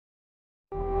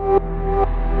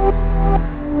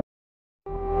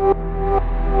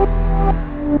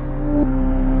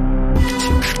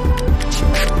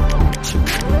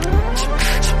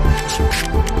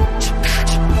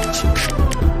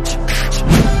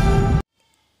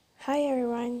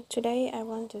Today I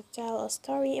want to tell a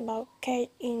story about Cat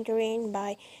in the Rain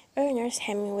by Ernest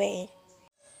Hemingway.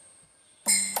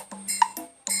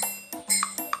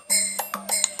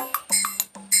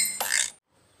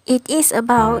 It is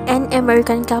about an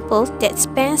American couple that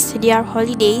spends their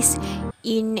holidays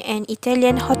in an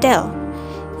Italian hotel.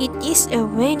 It is a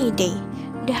rainy day.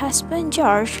 The husband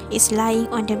George is lying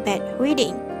on the bed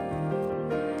reading.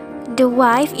 The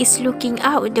wife is looking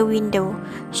out the window.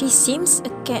 She sees a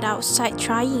cat outside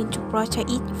trying to protect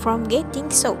it from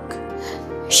getting soaked.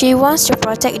 She wants to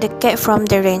protect the cat from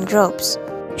the raindrops.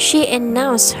 She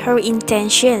announced her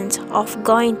intentions of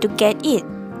going to get it.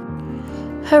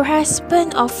 Her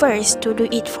husband offers to do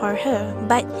it for her,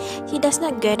 but he does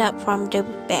not get up from the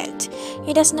bed.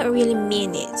 He does not really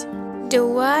mean it. The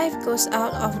wife goes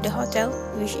out of the hotel,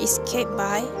 which is kept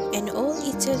by an old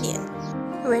Italian.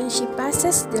 When she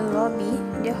passes the lobby,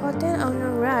 the hotel owner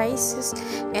rises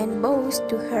and bows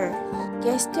to her.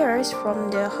 Gestures from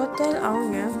the hotel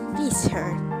owner please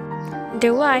her.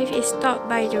 The wife is stopped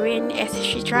by the rain as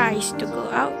she tries to go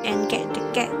out and get the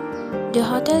cat. The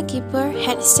hotel keeper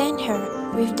had sent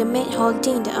her, with the maid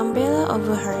holding the umbrella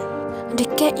over her. The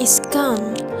cat is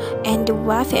gone, and the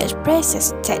wife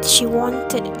expresses that she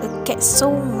wanted a cat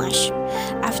so much.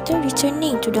 After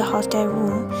returning to the hotel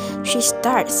room, she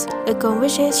starts a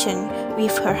conversation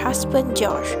with her husband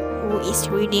George, who is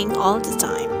reading all the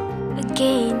time.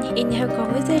 Again, in her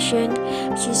conversation,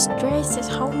 she stresses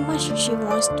how much she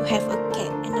wants to have a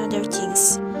cat and other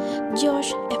things.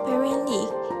 George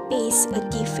apparently pays a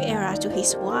deaf ear to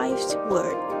his wife's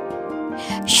word.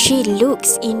 She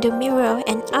looks in the mirror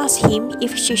and asks him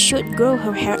if she should grow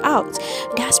her hair out.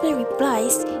 The husband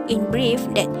replies in brief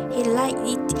that he liked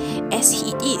it as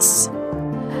it is.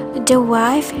 The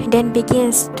wife then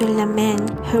begins to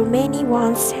lament her many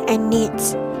wants and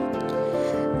needs.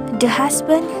 The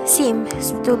husband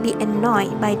seems to be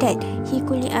annoyed by that. He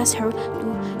could ask her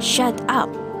to shut up.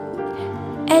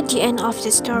 At the end of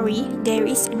the story, there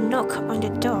is a knock on the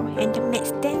door and the maid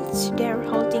stands there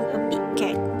holding a big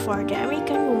cat for the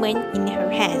American woman in her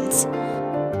hands.